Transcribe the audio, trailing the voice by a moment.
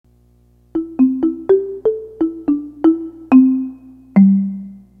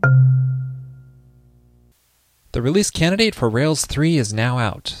The release candidate for Rails 3 is now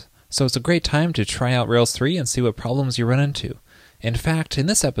out, so it's a great time to try out Rails 3 and see what problems you run into. In fact, in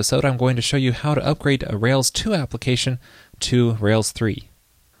this episode, I'm going to show you how to upgrade a Rails 2 application to Rails 3.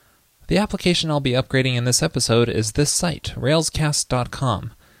 The application I'll be upgrading in this episode is this site,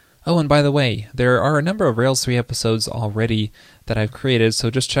 railscast.com. Oh, and by the way, there are a number of Rails 3 episodes already that I've created, so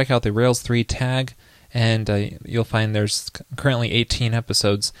just check out the Rails 3 tag, and you'll find there's currently 18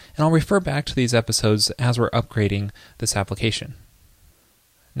 episodes, and I'll refer back to these episodes as we're upgrading this application.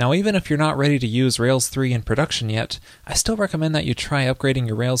 Now, even if you're not ready to use Rails 3 in production yet, I still recommend that you try upgrading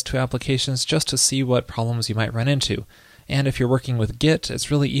your Rails 2 applications just to see what problems you might run into. And if you're working with Git,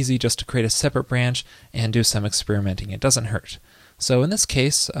 it's really easy just to create a separate branch and do some experimenting. It doesn't hurt. So in this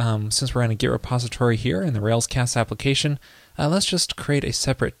case, since we're in a Git repository here in the Railscast application, let's just create a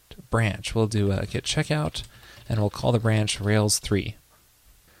separate branch. We'll do a git checkout, and we'll call the branch Rails 3.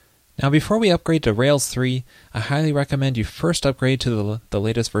 Now, before we upgrade to Rails 3, I highly recommend you first upgrade to the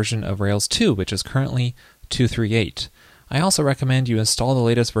latest version of Rails 2, which is currently 2.3.8. I also recommend you install the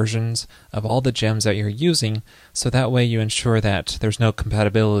latest versions of all the gems that you're using, so that way you ensure that there's no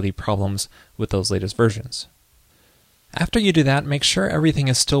compatibility problems with those latest versions. After you do that, make sure everything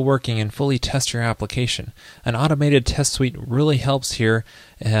is still working and fully test your application. An automated test suite really helps here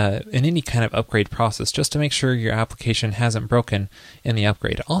in any kind of upgrade process, just to make sure your application hasn't broken in the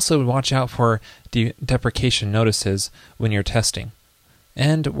upgrade. Also, watch out for deprecation notices when you're testing.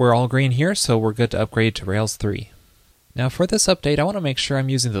 And we're all green here, so we're good to upgrade to Rails 3. Now, for this update, I want to make sure I'm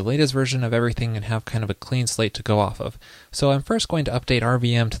using the latest version of everything and have kind of a clean slate to go off of. So I'm first going to update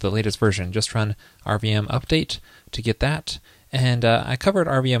RVM to the latest version. Just run RVM update to get that. And I covered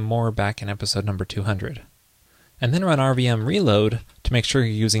RVM more back in episode number 200. And then run RVM reload to make sure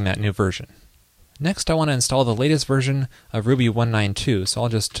you're using that new version. Next, I want to install the latest version of Ruby 192. So I'll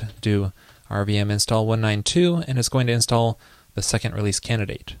just do RVM install 192, and it's going to install the second release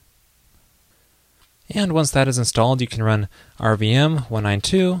candidate. And once that is installed, you can run RVM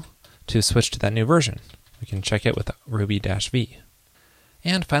 192 to switch to that new version. We can check it with ruby-v.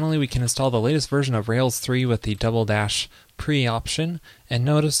 And finally, we can install the latest version of Rails 3 with the --pre option. And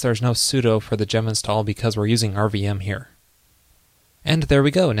notice there's no sudo for the gem install because we're using RVM here. And there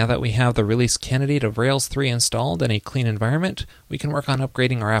we go. Now that we have the release candidate of Rails 3 installed in a clean environment, we can work on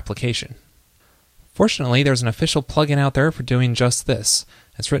upgrading our application. Fortunately, there's an official plugin out there for doing just this.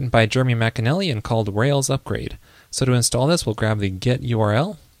 It's written by Jeremy McAnally and called Rails Upgrade. So to install this, we'll grab the git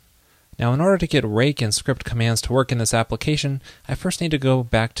URL. Now, in order to get rake and script commands to work in this application, I first need to go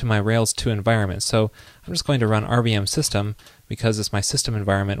back to my Rails 2 environment. So I'm just going to run RVM system because it's my system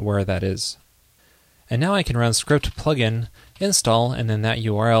environment where that is. And now I can run script plugin install and then that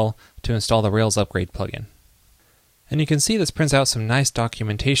URL to install the Rails Upgrade plugin. And you can see this prints out some nice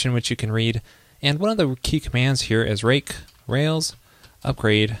documentation which you can read. And one of the key commands here is rake Rails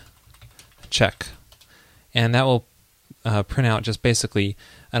upgrade check. And that will print out just basically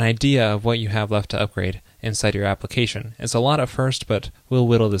an idea of what you have left to upgrade inside your application. It's a lot at first, but we'll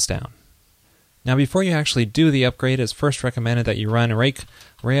whittle this down. Now, before you actually do the upgrade, it's first recommended that you run rake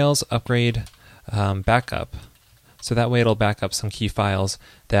Rails upgrade backup. So that way it'll back up some key files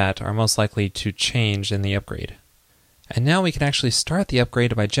that are most likely to change in the upgrade. And now we can actually start the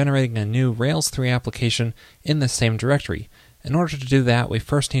upgrade by generating a new Rails 3 application in the same directory. In order to do that, we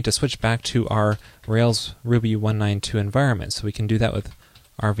first need to switch back to our Rails Ruby 192 environment. So we can do that with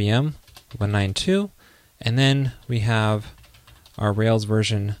RVM 192, and then we have our Rails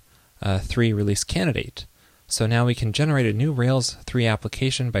version 3 release candidate. So now we can generate a new Rails 3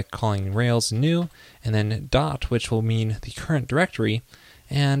 application by calling Rails new, and then dot, which will mean the current directory.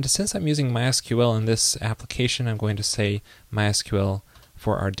 And since I'm using MySQL in this application, I'm going to say MySQL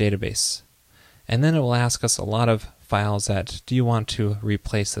for our database. And then it will ask us a lot of files that, do you want to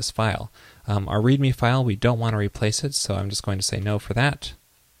replace this file? Our README file, we don't want to replace it, so I'm just going to say no for that.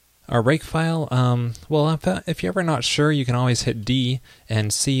 Our rake file, well, if you're ever not sure, you can always hit D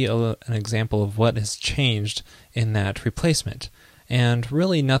and see an example of what has changed in that replacement. And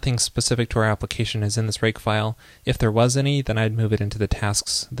really nothing specific to our application is in this rake file. If there was any, then I'd move it into the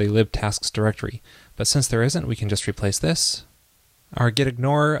libtasks directory. But since there isn't, we can just replace this. Our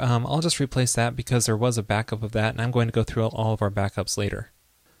gitignore, I'll just replace that because there was a backup of that, and I'm going to go through all of our backups later.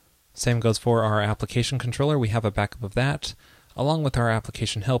 Same goes for our application controller. We have a backup of that, along with our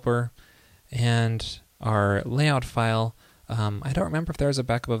application helper, and our layout file. I don't remember if there's a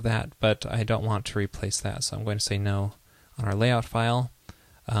backup of that, but I don't want to replace that, so I'm going to say no on our layout file.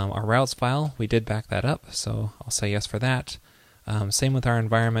 Our routes file, we did back that up, so I'll say yes for that. Same with our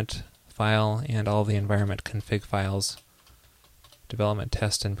environment file and all the environment config files, development,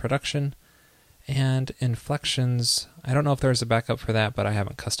 test, and production. And inflections, I don't know if there's a backup for that, but I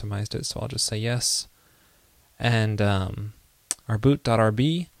haven't customized it, so I'll just say yes. And our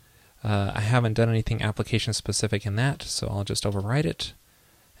boot.rb, I haven't done anything application specific in that, so I'll just overwrite it.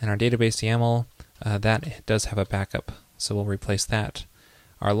 And our database YAML, that does have a backup, so we'll replace that.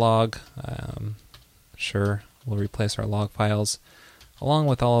 Our log, sure, we'll replace our log files, along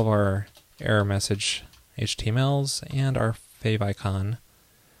with all of our error message HTMLs and our favicon.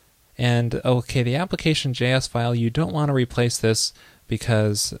 And okay, the application.js file, you don't want to replace this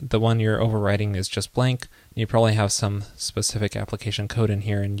because the one you're overwriting is just blank. You probably have some specific application code in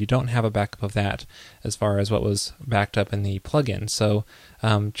here, and you don't have a backup of that as far as what was backed up in the plugin. So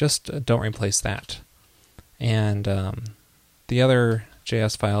just don't replace that. And the other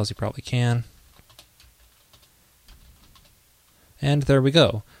JS files you probably can. And there we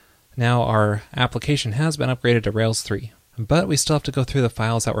go. Now our application has been upgraded to Rails 3. But we still have to go through the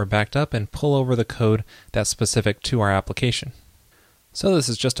files that were backed up and pull over the code that's specific to our application. So this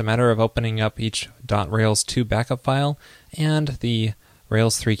is just a matter of opening up each .rails2 backup file and the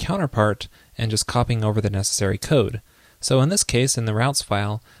Rails 3 counterpart and just copying over the necessary code. So in this case, in the routes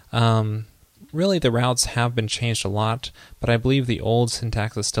file, really the routes have been changed a lot, but I believe the old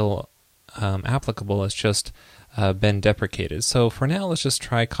syntax is still applicable. It's just been deprecated. So for now, let's just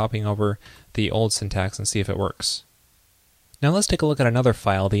try copying over the old syntax and see if it works. Now let's take a look at another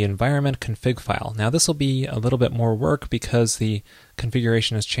file, the environment config file. Now this will be a little bit more work because the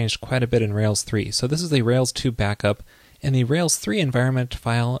configuration has changed quite a bit in Rails 3. So this is the Rails 2 backup, and the Rails 3 environment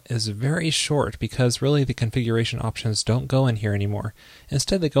file is very short because really the configuration options don't go in here anymore.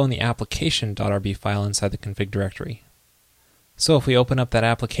 Instead they go in the application.rb file inside the config directory. So if we open up that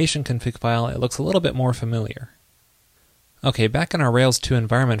application config file, it looks a little bit more familiar. Okay, back in our Rails 2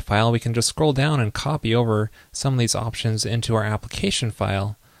 environment file, we can just scroll down and copy over some of these options into our application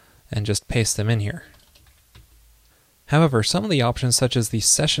file and just paste them in here. However, some of the options, such as the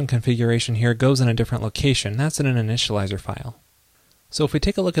session configuration here, goes in a different location. That's in an initializer file. So if we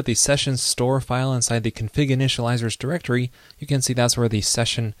take a look at the session store file inside the config initializers directory, you can see that's where the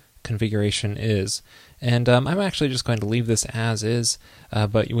session configuration is. And I'm actually just going to leave this as is,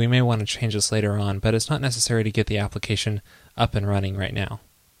 but we may want to change this later on, but it's not necessary to get the application up and running right now.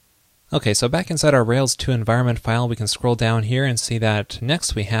 Okay, so back inside our Rails 2 environment file, we can scroll down here and see that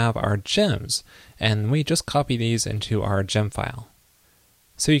next we have our gems, and we just copy these into our gem file.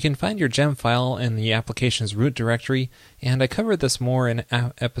 So you can find your gem file in the application's root directory, and I covered this more in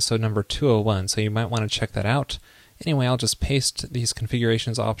episode number 201, so you might want to check that out. Anyway, I'll just paste these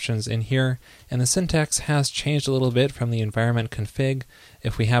configurations options in here, and the syntax has changed a little bit from the environment config.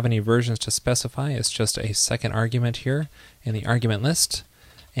 If we have any versions to specify, it's just a second argument here in the argument list.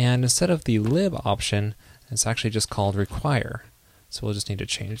 And instead of the lib option, it's actually just called require. So we'll just need to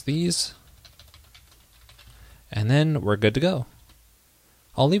change these, and then we're good to go.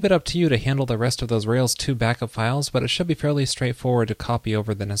 I'll leave it up to you to handle the rest of those Rails 2 backup files, but it should be fairly straightforward to copy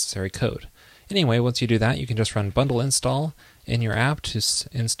over the necessary code. Anyway, once you do that, you can just run bundle install in your app to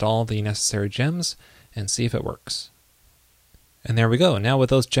install the necessary gems and see if it works. And there we go. Now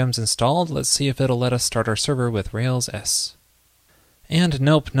with those gems installed, let's see if it'll let us start our server with Rails S. And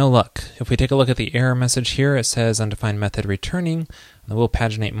nope, no luck. If we take a look at the error message here, it says undefined method returning the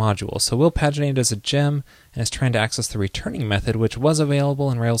willpaginate module. So willpaginate is a gem, and it's trying to access the returning method, which was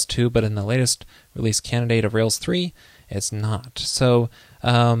available in Rails 2, but in the latest release candidate of Rails 3, it's not. So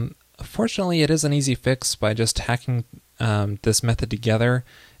fortunately, it is an easy fix by just hacking this method together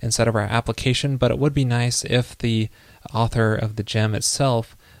inside of our application, but it would be nice if the author of the gem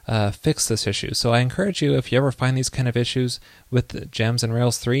itself fix this issue. So I encourage you, if you ever find these kind of issues with the gems in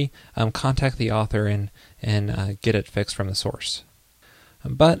Rails 3, contact the author and get it fixed from the source.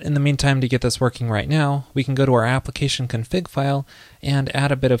 But in the meantime, to get this working right now, we can go to our application config file and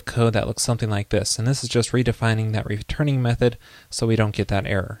add a bit of code that looks something like this. And this is just redefining that returning method so we don't get that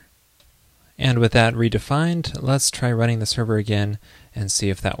error. And with that redefined, let's try running the server again and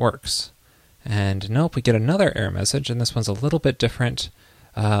see if that works. And nope, we get another error message, and this one's a little bit different.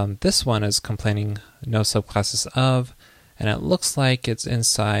 This one is complaining no subclasses of, and it looks like it's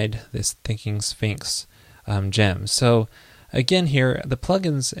inside this Thinking Sphinx gem. So again here, the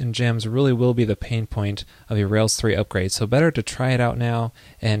plugins and gems really will be the pain point of your Rails 3 upgrade, so better to try it out now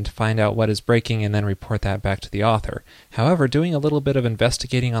and find out what is breaking and then report that back to the author. However, doing a little bit of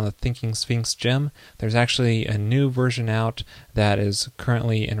investigating on the Thinking Sphinx gem, there's actually a new version out that is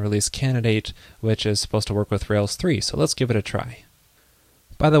currently in release candidate, which is supposed to work with Rails 3, so let's give it a try.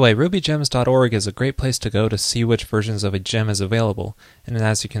 By the way, rubygems.org is a great place to go to see which versions of a gem is available, and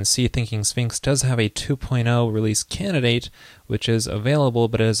as you can see, Thinking Sphinx does have a 2.0 release candidate, which is available,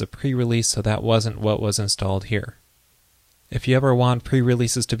 but it is a pre-release, so that wasn't what was installed here. If you ever want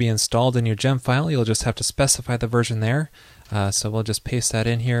pre-releases to be installed in your gem file, you'll just have to specify the version there, so we'll just paste that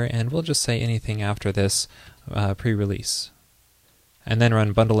in here, and we'll just say anything after this pre-release. And then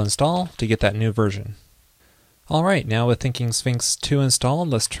run bundle install to get that new version. Alright, now with Thinking Sphinx 2 installed,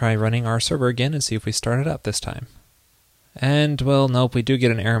 let's try running our server again and see if we start it up this time. And, well, nope, we do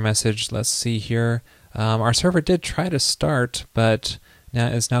get an error message. Let's see here. Our server did try to start, but now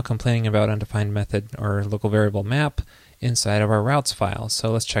is complaining about undefined method or local variable map inside of our routes file.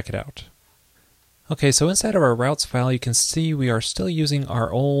 So let's check it out. Okay, so inside of our routes file, you can see we are still using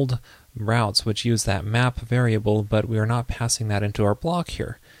our old routes, which use that map variable, but we are not passing that into our block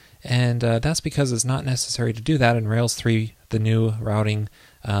here. And that's because it's not necessary to do that in Rails 3, the new routing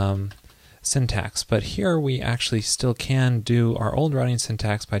syntax. But here we actually still can do our old routing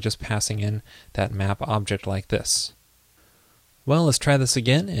syntax by just passing in that map object like this. Well, let's try this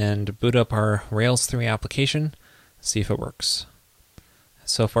again and boot up our Rails 3 application, see if it works.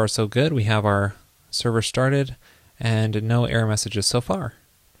 So far so good. We have our server started and no error messages so far.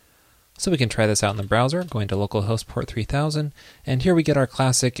 So we can try this out in the browser, going to localhost port 3000, and here we get our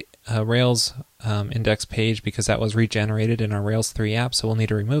classic Rails index page because that was regenerated in our Rails 3 app, so we'll need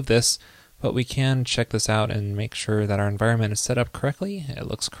to remove this, but we can check this out and make sure that our environment is set up correctly. It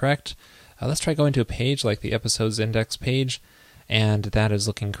looks correct. Let's try going to a page like the episode's index page, and that is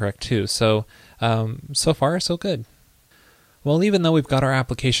looking correct too. So, so far so good. Well, even though we've got our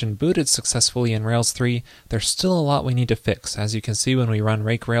application booted successfully in Rails 3, there's still a lot we need to fix. As you can see when we run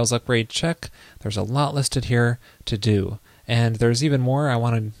rake Rails upgrade check, there's a lot listed here to do. And there's even more. I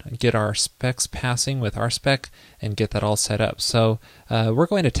want to get our specs passing with RSpec and get that all set up. So we're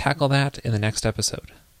going to tackle that in the next episode.